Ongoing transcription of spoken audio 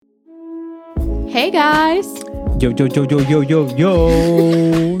Hey guys! Yo, yo, yo, yo, yo, yo,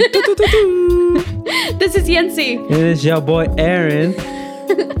 yo. This is Yancy. And it's your boy Aaron.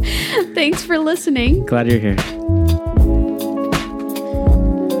 Thanks for listening. Glad you're here.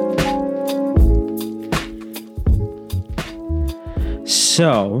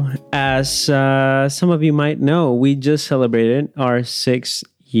 So, as some of you might know, we just celebrated our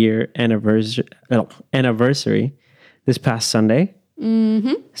 6-year anniversary this past Sunday.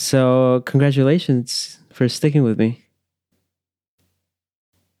 Mm-hmm. So, congratulations for sticking with me.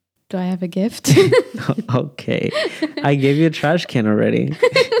 Do I have a gift? Okay. I gave you a trash can already.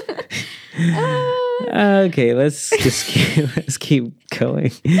 Okay, let's keep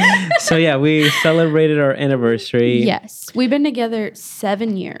going. So yeah, we celebrated our anniversary. Yes. We've been together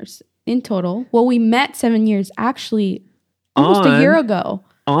 7 years in total. Well, we met 7 years actually almost a year ago.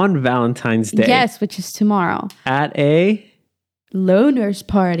 On Valentine's Day. Yes, which is tomorrow. At a loners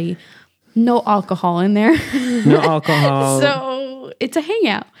party. No alcohol in there. No alcohol. So it's a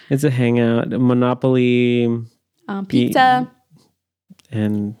hangout. It's a hangout. Monopoly. Pizza.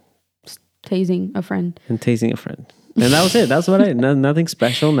 And tasing a friend. And tasing a friend. And that was it. That's what nothing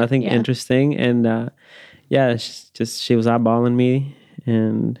special, nothing interesting. And yeah, she was eyeballing me.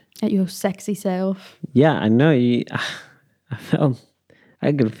 And at your sexy self. Yeah, I know.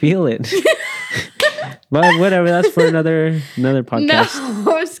 I could feel it. But whatever, that's for another podcast.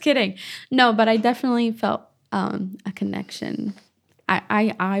 No, I was kidding. No, but I definitely felt a connection.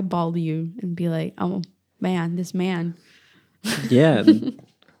 I eyeballed you and be like, oh man, this man. Yeah.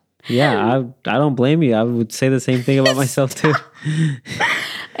 Yeah, I don't blame you. I would say the same thing about myself too.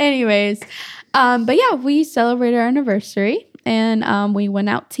 Anyways, but yeah, we celebrated our anniversary and we went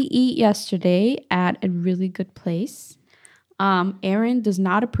out to eat yesterday at a really good place. Aaron does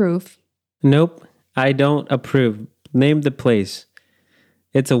not approve. Nope, I don't approve. Name the place.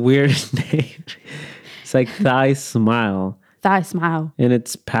 It's a weird name. It's like Thai Smile. Thai Smile. And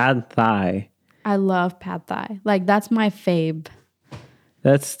it's Pad Thai. I love Pad Thai. Like, that's my fave.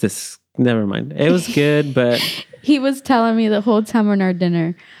 That's just, never mind. It was good, but... He was telling me the whole time on our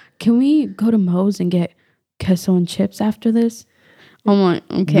dinner, can we go to Moe's and get queso and chips after this? I'm like,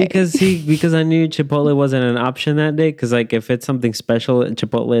 okay. Because I knew Chipotle wasn't an option that day. Because like if it's something special,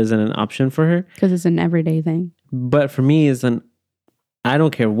 Chipotle isn't an option for her. Because it's an everyday thing. But for me, I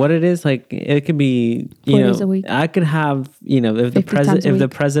don't care what it is. Like it could be, 4 days a week. I could have, if the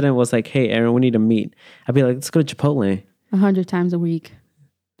president was like, hey, Aaron, we need to meet. I'd be like, let's go to Chipotle. 100 times a week.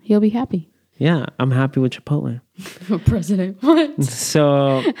 He'll be happy. Yeah, I'm happy with Chipotle. President, what?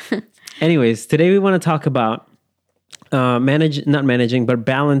 So, anyways, today we want to talk about not managing, but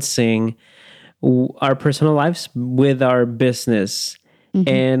balancing our personal lives with our business. Mm-hmm.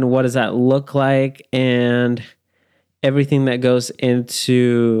 And what does that look like? And everything that goes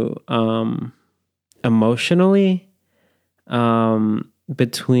into emotionally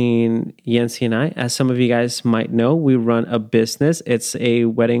between Yancy and I. As some of you guys might know, we run a business. It's a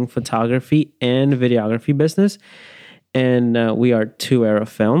wedding photography and videography business. And we are Two Arrow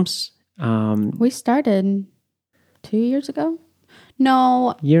Films. We started 2 years ago?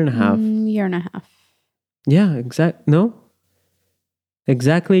 No. Year and a half. Year and a half. Yeah,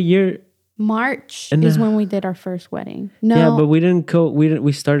 exactly a year. March is when we did our first wedding. No. Yeah, but we didn't go.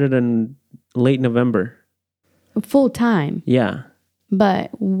 We started in late November. Full time. Yeah. But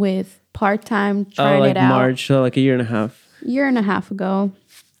with part time trying it out. March, so like a year and a half. Year and a half ago.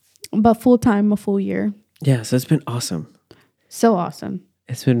 But full time, a full year. Yeah, so it's been awesome. So awesome.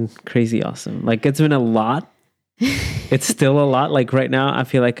 It's been crazy awesome. Like it's been a lot. It's still a lot. Like right now, I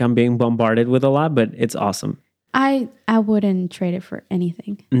feel like I'm being bombarded with a lot, but it's awesome. I wouldn't trade it for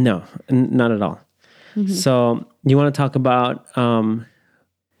anything. No, not at all. Mm-hmm. So you want to talk about some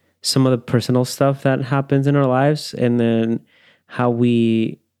of the personal stuff that happens in our lives and then how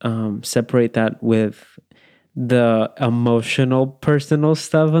we separate that with the emotional, personal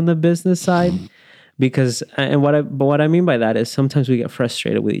stuff on the business side. Because, what I mean by that is sometimes we get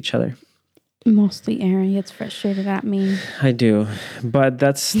frustrated with each other. Mostly Aaron gets frustrated at me. I do. But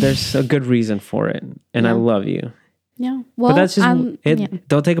there's a good reason for it. And I love you. Yeah. Well, but that's just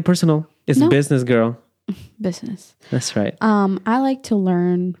don't take it personal. It's business, girl. Business. That's right. I like to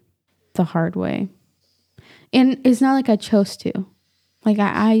learn the hard way. And it's not like I chose to. Like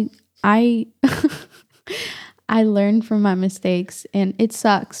I I learn from my mistakes and it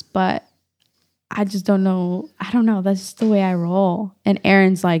sucks, but I just don't know. I don't know. That's just the way I roll. And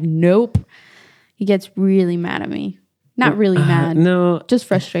Aaron's like, nope. He gets really mad at me. Not really mad. No. Just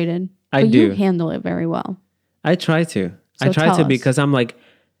frustrated. But you handle it very well. I try to. Because I'm like,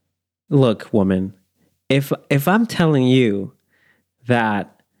 look, woman, if I'm telling you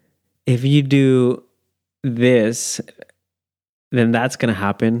that if you do this, then that's going to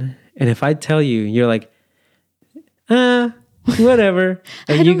happen. And if I tell you, you're like, whatever.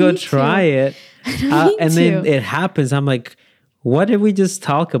 And you go try it. And then it happens. I'm like, what did we just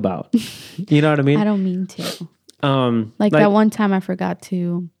talk about? You know what I mean? I don't mean to. Like that one time I forgot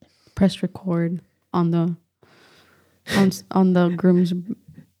to press record on the on the groom's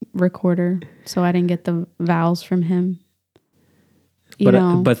recorder, so I didn't get the vows from him.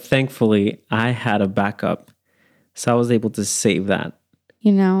 But thankfully I had a backup, so I was able to save that.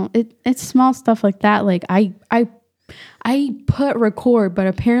 You know, it's small stuff like that. Like I put record, but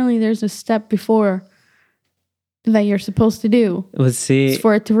apparently there's a step before that you're supposed to do. Let's see, it's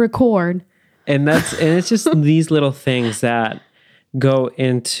for it to record. And it's just these little things that go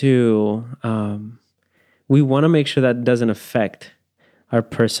into. We want to make sure that doesn't affect our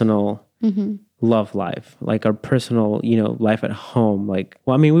personal love life, like our personal, life at home. Like,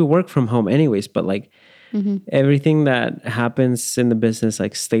 well, I mean, we work from home anyways, but like everything that happens in the business,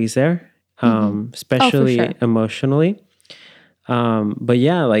 like stays there, especially emotionally. But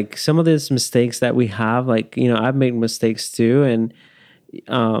yeah, like some of these mistakes that we have, like, I've made mistakes too. And,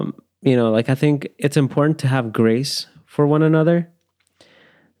 like, I think it's important to have grace for one another,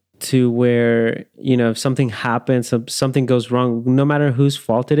 to where, if something happens, if something goes wrong, no matter whose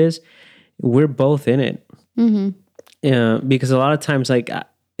fault it is, we're both in it. Because a lot of times, like,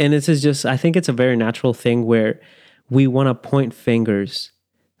 and this is just, I think it's a very natural thing where we want to point fingers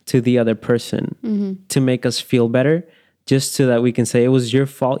to the other person to make us feel better, just so that we can say it was your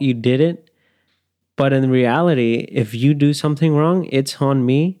fault, you did it. But in reality, if you do something wrong, it's on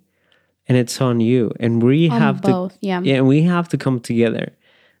me and it's on you. And we have both, and we have to come together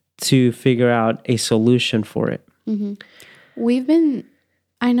to figure out a solution for it. I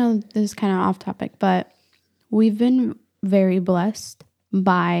know this is kind of off topic, but we've been very blessed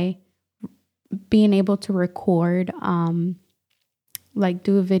by being able to record, like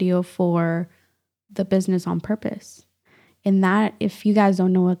do a video for the Business on Purpose. And that, if you guys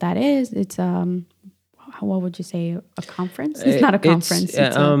don't know what that is, it's what would you say, a conference? It's not a conference.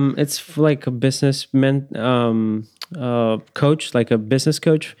 It's like a businessman coach, like a business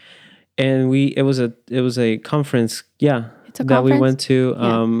coach, and it was a conference. Yeah, it's a conference we went to,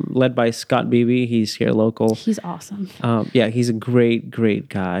 led by Scott Beebe. He's here local. He's awesome. Yeah, he's a great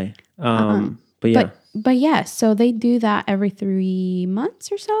guy. But yeah, so they do that every 3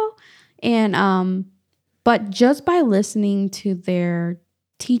 months or so, and but just by listening to their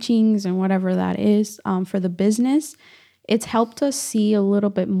teachings and whatever that is for the business, it's helped us see a little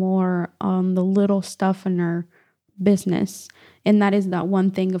bit more on the little stuff in our business. And that is that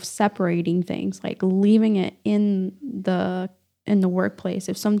one thing of separating things, like leaving it in the workplace.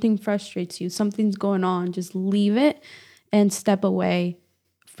 If something frustrates you, something's going on, just leave it and step away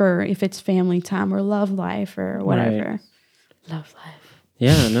for, if it's family time or love life or whatever. Right. Love life.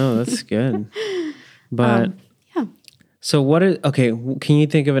 Yeah, no, that's good. But yeah. So can you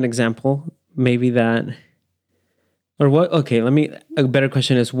think of an example maybe that, or what, a better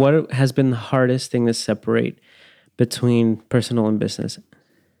question is, what has been the hardest thing to separate between personal and business?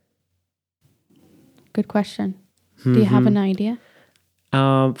 Good question. Do you have an idea?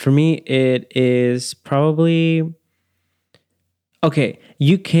 For me, it is probably,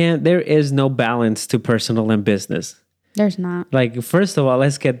 there is no balance to personal and business. There's not. Like, first of all,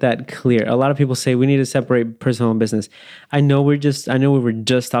 let's get that clear. A lot of people say we need to separate personal and business. I know we were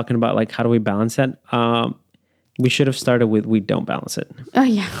just talking about, like, how do we balance that? We should have started with, we don't balance it. Oh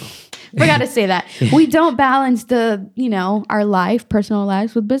yeah. Forgot to say that. We don't balance our life, personal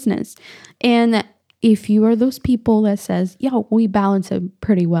lives with business. And if you are those people that says, we balance it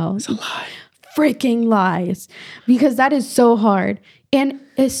pretty well. It's a lie. Freaking lies. Because that is so hard. And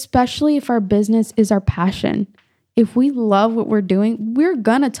especially if our business is our passion. If we love what we're doing, we're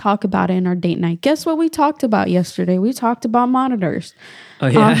going to talk about it in our date night. Guess what we talked about yesterday? We talked about monitors. Oh,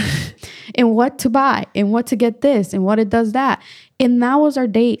 yeah. And what to buy and what to get this and what it does that. And that was our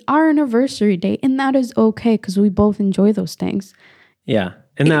date, our anniversary date. And that is okay because we both enjoy those things. Yeah.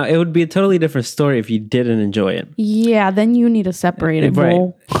 And now it would be a totally different story if you didn't enjoy it. Yeah, then you need to separate it.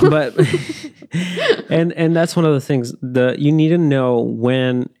 Right. But and that's one of the things. You need to know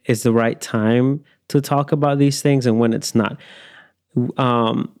when is the right time to talk about these things and when it's not.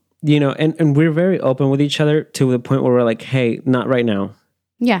 And we're very open with each other to the point where we're like, hey, not right now.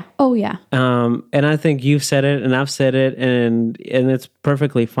 Yeah. Oh yeah. And I think you've said it and I've said it and it's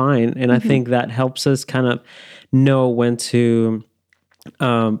perfectly fine. And I think that helps us kind of know when to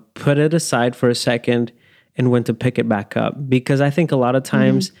put it aside for a second and when to pick it back up. Because I think a lot of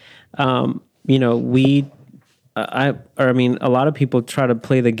times, we I mean, a lot of people try to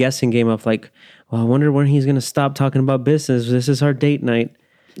play the guessing game of like, well, I wonder when he's going to stop talking about business. This is our date night.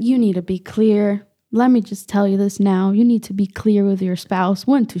 You need to be clear. Let me just tell you this now. You need to be clear with your spouse.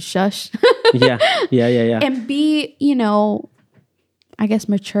 One, to shush. Yeah. And be, I guess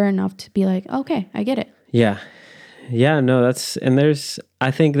mature enough to be like, okay, I get it. Yeah. Yeah, no,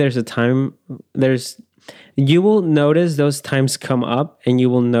 I think there's a time, you will notice those times come up and you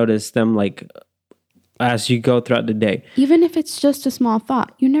will notice them like as you go throughout the day. Even if it's just a small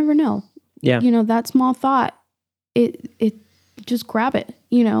thought, you never know. Yeah. That small thought, it just grab it,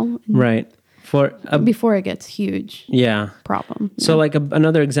 Right. Before it gets huge. Yeah. Problem. So like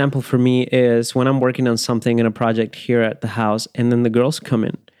another example for me is when I'm working on something in a project here at the house and then the girls come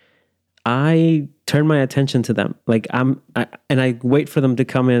in, I turn my attention to them. Like I wait for them to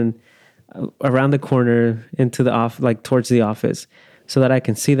come in around the corner into the like towards the office so that I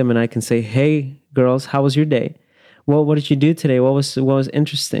can see them and I can say, "Hey girls, how was your day? Well, what did you do today? What was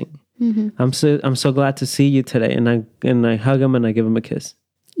interesting? Mm-hmm. I'm so glad to see you today." And I hug them and I give them a kiss.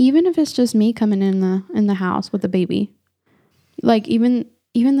 Even if it's just me coming in the house with the baby, like even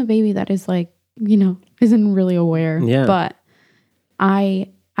the baby that is like, isn't really aware. Yeah. But I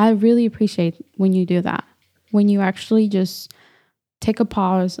really appreciate when you do that. When you actually just take a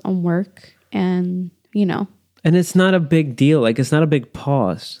pause on work and, And it's not a big deal. Like it's not a big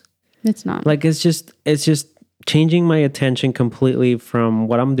pause. It's not. Like it's just changing my attention completely from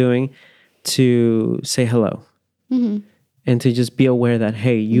what I'm doing to say hello. Mm-hmm. And to just be aware that,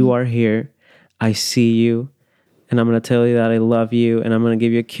 hey, you are here. I see you. And I'm going to tell you that I love you. And I'm going to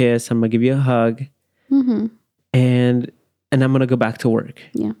give you a kiss. I'm going to give you a hug. Mm-hmm. And I'm going to go back to work.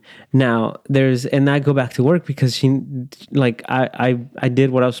 Yeah. Now, I go back to work because I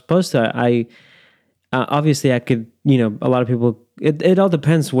did what I was supposed to. Obviously I could, a lot of people, it all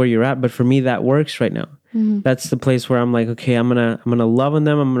depends where you're at. But for me, that works right now. Mm-hmm. That's the place where I'm like, okay, I'm going to love on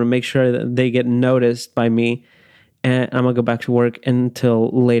them. I'm going to make sure that they get noticed by me. And I'm going to go back to work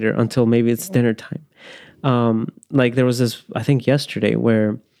until maybe it's dinner time. Like there was this, I think yesterday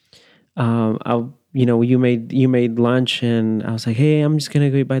where, you made lunch and I was like, hey, I'm just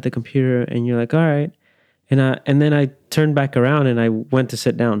going to go by the computer. And you're like, all right. And then I turned back around and I went to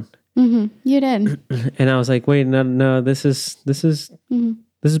sit down. Mm-hmm. You did. And I was like, wait, no, this is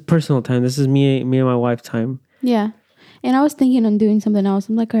personal time. This is me and my wife time. Yeah. And I was thinking on doing something else.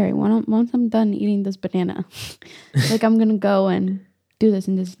 I'm like, all right, once I'm done eating this banana, like I'm going to go and do this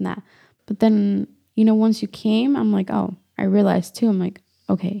and this and that. But then, once you came, I'm like, oh, I realized too. I'm like,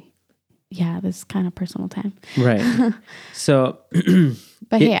 okay, yeah, this is kind of personal time. Right. So.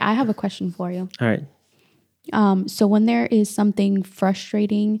 But hey, I have a question for you. All right. So when there is something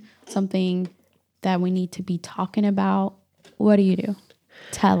frustrating, something that we need to be talking about, what do you do?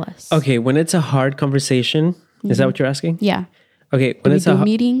 Tell us. Okay. When it's a hard conversation, is that what you're asking? Yeah. Okay. When it's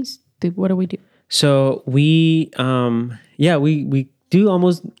meetings, what do we do? So we do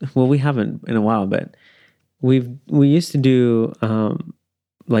almost, well, we haven't in a while, but we used to do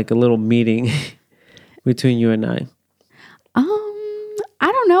like a little meeting between you and I.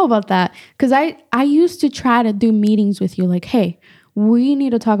 I don't know about that because I used to try to do meetings with you like, hey, we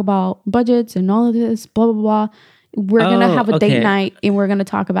need to talk about budgets and all of this, blah, blah, blah. We're going to have a date night and we're going to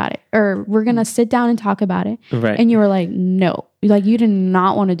talk about it. Or we're going to sit down and talk about it. Right. And you were like, no. Like, you did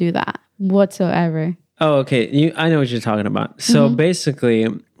not want to do that whatsoever. Oh, okay. I know what you're talking about. So basically,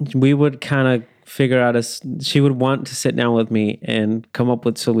 we would kind of figure out she would want to sit down with me and come up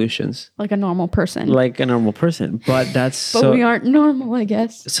with solutions. Like a normal person. But that's... But we aren't normal, I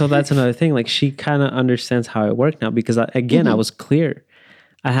guess. So that's another thing. Like, she kind of understands how I work now because, I was clear.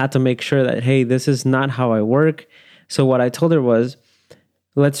 I had to make sure that, hey, this is not how I work. So what I told her was,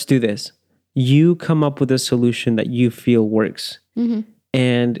 let's do this. You come up with a solution that you feel works. Mm-hmm.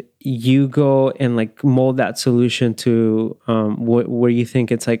 And you go and like mold that solution to where you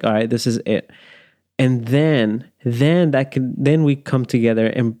think it's like, all right, this is it. And then we come together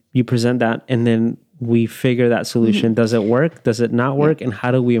and you present that and then we figure that solution. Mm-hmm. Does it work? Does it not work? Yeah. And how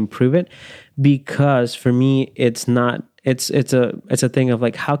do we improve it? Because for me, it's a thing of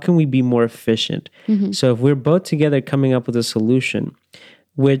like, how can we be more efficient? Mm-hmm. So if we're both together coming up with a solution,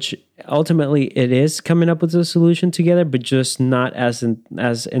 which ultimately it is coming up with a solution together, but just not as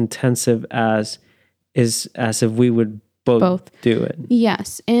intensive as if we would both do it.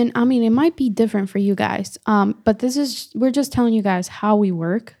 Yes. And I mean, it might be different for you guys. But we're just telling you guys how we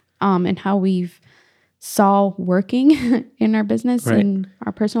work, and how we've saw working in our business and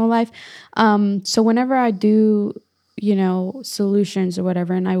our personal life. So whenever I do, solutions or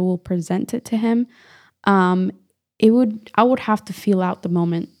whatever, and I will present it to him, I would have to feel out the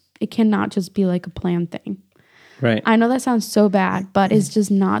moment. It cannot just be like a planned thing. Right. I know that sounds so bad, but it's just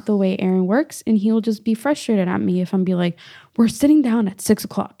not the way Aaron works. And he'll just be frustrated at me if I'm be like, we're sitting down at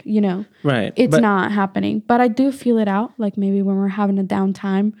 6:00, Right. It's But not happening. But I do feel it out. Like maybe when we're having a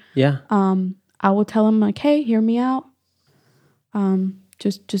downtime, yeah. I will tell him like, hey, hear me out.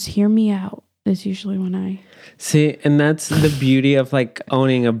 Just hear me out is usually when I. See, and that's the beauty of like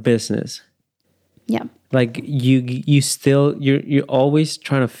owning a business. Yeah. Like you're always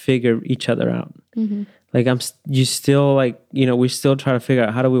trying to figure each other out. Mm-hmm. Like you still like, we still try to figure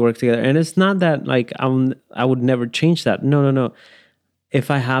out how do we work together. And it's not that like I would never change that. No.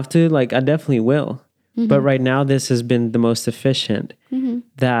 If I have to, like, I definitely will. Mm-hmm. But right now, this has been the most efficient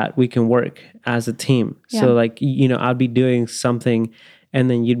that we can work as a team. Yeah. So like, I'd be doing something and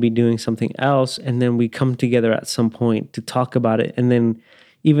then you'd be doing something else. And then we come together at some point to talk about it. And then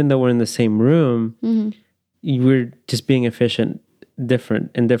even though we're in the same room, we're just being efficient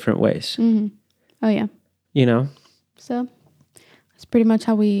in different ways. Oh, yeah. So that's pretty much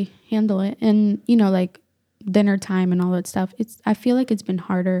how we handle it. And, like dinner time and all that stuff. I feel like it's been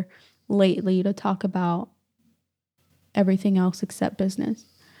harder lately to talk about everything else except business.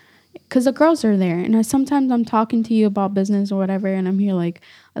 Because the girls are there. And sometimes I'm talking to you about business or whatever. And I'm here like,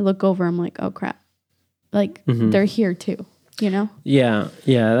 I look over, I'm like, oh, crap. Like, they're here too, Yeah,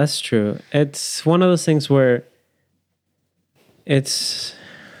 that's true. It's one of those things where it's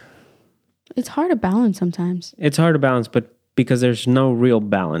hard to balance sometimes. It's hard to balance, but because there's no real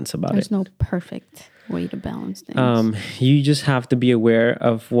balance about There's it. no perfect way to balance things. You just have to be aware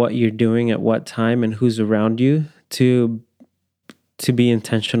of what you're doing at what time and who's around you to be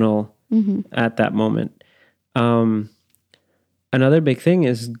intentional at that moment. Another big thing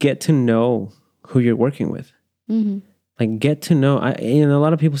is get to know who you're working with. Like get to know. A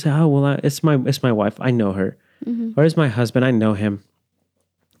lot of people say, "Oh, well, it's my wife. I know her," or "It's my husband. I know him."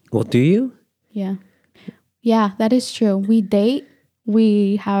 Well, do you? Yeah, that is true. We date.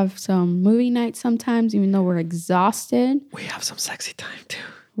 We have some movie nights sometimes, even though we're exhausted. We have some sexy time too.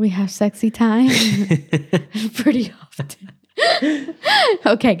 We have sexy time pretty often.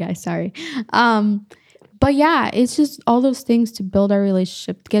 Okay, guys, sorry. But yeah, it's just all those things to build our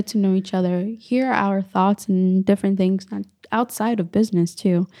relationship, get to know each other, hear our thoughts and different things outside of business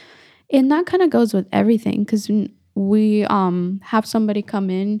too. And that kind of goes with everything because we have somebody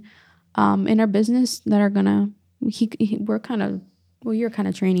come in our business that are gonna you're kind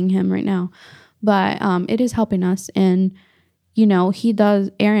of training him right now, but it is helping us. And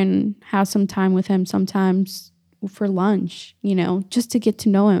Aaron has some time with him sometimes for lunch, just to get to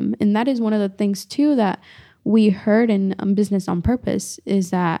know him. And that is one of the things too that we heard in Business on Purpose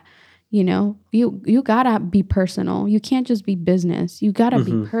is that you gotta be personal. You can't just be business. You gotta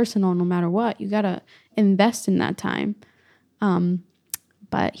be personal no matter what. You gotta invest in that time.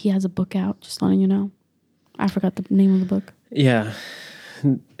 But he has a book out, just letting you know. I forgot the name of the book. Yeah.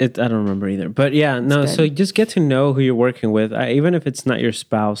 I don't remember either. But yeah, no, so just get to know who you're working with. Even if it's not your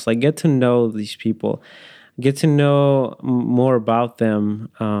spouse, like get to know these people. Get to know more about them,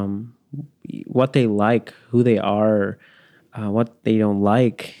 what they like, who they are, what they don't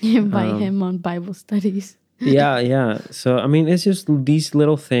like. Invite him on Bible studies. Yeah. So, I mean, it's just these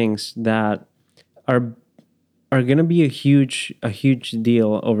little things that are going to be a huge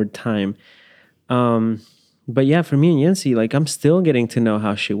deal over time. But yeah, for me and Yancy, like I'm still getting to know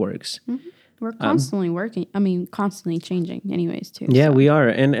how she works. We're constantly working. I mean, constantly changing anyways too. Yeah, so. We are.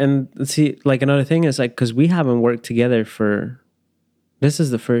 And see, like another thing is like, cause we haven't worked together this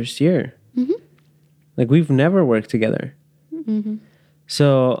is the first year. Like we've never worked together.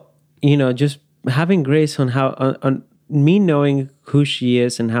 So, just having grace on how, on me knowing who she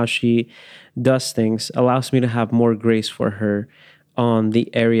is and how she does things allows me to have more grace for her on the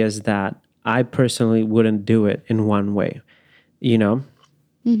areas that I personally wouldn't do it in one way,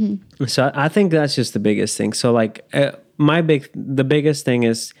 So I think that's just the biggest thing. So like the biggest thing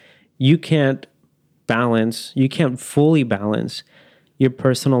is you can't fully balance your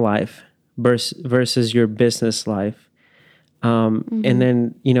personal life versus your business life. And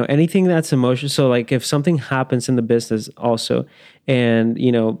then, anything that's emotional. So like if something happens in the business also, and,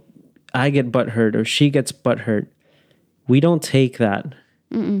 I get butthurt or she gets butthurt, we don't take that.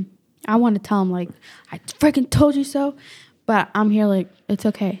 I want to tell him like, I freaking told you so. But I'm here like, it's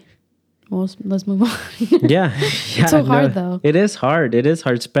okay. Well, let's move on. Yeah. It's so hard though. It is hard,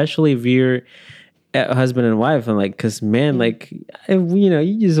 especially if you're a husband and wife. And like, cause man, like,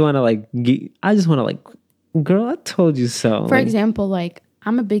 you just want to like, I just want to like, girl, I told you so. For example, like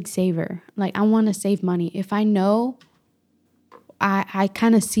I'm a big saver. Like I want to save money. If I know I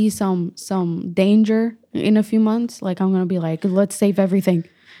kind of see some danger in a few months, like I'm going to be like, let's save everything.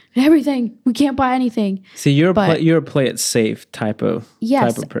 everything. We can't buy anything. See, you're a play it safe type of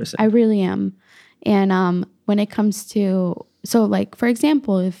person. I really am. And when it comes to, so like, for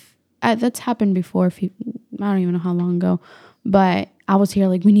example, if that's happened before, I don't even know how long ago, but I was here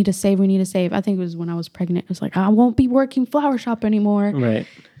like, we need to save. I think it was when I was pregnant. It was like, I won't be working flower shop anymore. Right.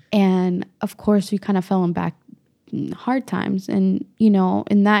 And of course, we kind of fell in back hard times. And, you know,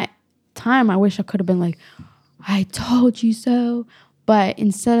 in that time, I wish I could have been like, I told you so. But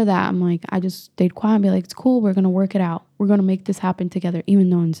instead of that, I'm like, I just stayed quiet and be like, it's cool. We're going to work it out. We're going to make this happen together. Even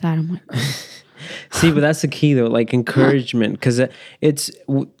though inside I'm like, see, but that's the key though, like encouragement. Because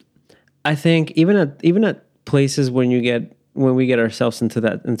I think even at places when we get ourselves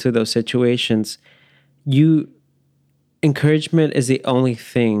into those situations, encouragement is the only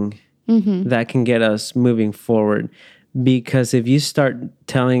thing that can get us moving forward. Because if you start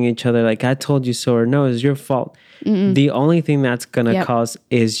telling each other like, I told you so, or no, it's your fault, the only thing that's gonna cause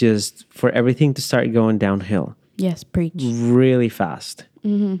is just for everything to start going downhill. Yes, preach. Really fast.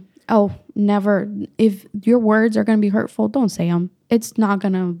 Oh, never. If your words are gonna be hurtful, don't say them. It's not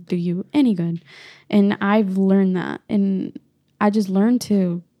gonna do you any good. And I've learned that, and I just learned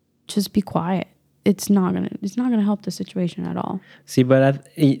to just be quiet. It's not gonna help the situation at all. See, but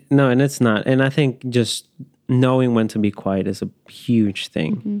no, and it's not. And I think just knowing when to be quiet is a huge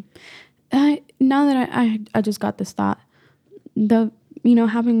thing. Now that I just got this thought,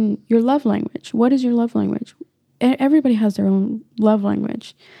 having your love language. What is your love language? Everybody has their own love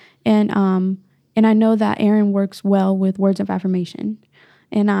language, and I know that Aaron works well with words of affirmation,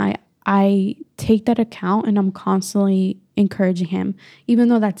 and I take that account, and I'm constantly encouraging him, even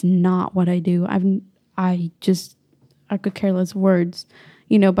though that's not what I do. I could care less words.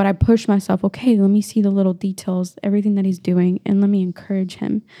 But I push myself, okay, let me see the little details, everything that he's doing, and let me encourage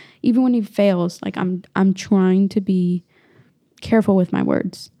him. Even when he fails, like I'm trying to be careful with my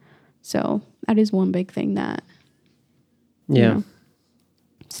words. So that is one big thing that,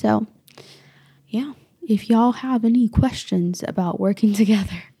 So, yeah, if y'all have any questions about working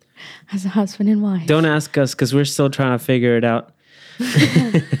together as a husband and wife. Don't ask us because we're still trying to figure it out.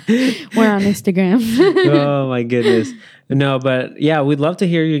 We're on Instagram. Oh my goodness. No, but yeah, we'd love to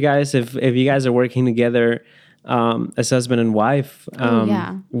hear you guys if you guys are working together as husband and wife.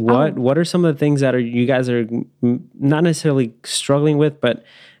 What are some of the things that you guys are not necessarily struggling with, but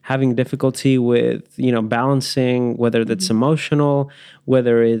having difficulty with, balancing, whether that's emotional,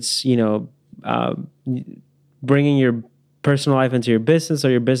 whether it's, bringing your personal life into your business or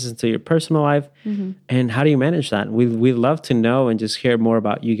your business into your personal life, and how do you manage that? We'd love to know and just hear more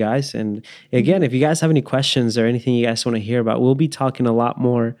about you guys. And again, if you guys have any questions or anything you guys want to hear about, we'll be talking a lot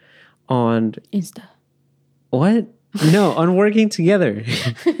more on Insta. What? No, on working together.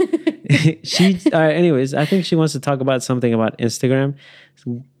 Anyways, I think she wants to talk about something about Instagram.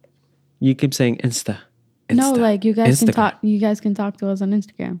 You keep saying Insta. No, like you guys can talk. You guys can talk to us on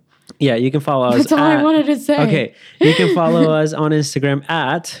Instagram. Yeah, you can follow us. That's all I wanted to say. Okay, you can follow us on Instagram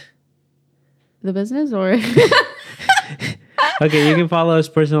at the business, or okay, you can follow us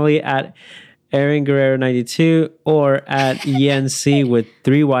personally at Aaron Guerrero 92 or at YNC with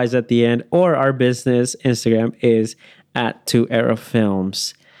 3 Y's at the end, or our business Instagram is at 2Arrow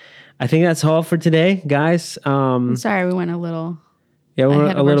Films. I think that's all for today, guys. Sorry, we went a little. Yeah, we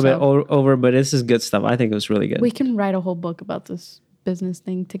went a little bit over, but this is good stuff. I think it was really good. We can write a whole book about this business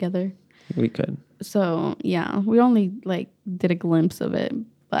thing together. We could. So yeah, we only did a glimpse of it,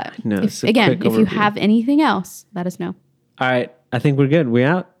 but if overview. You have anything else, let us know. All right, I think we're good. We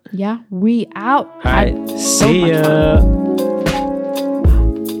out. Yeah, we out. All right, see ya.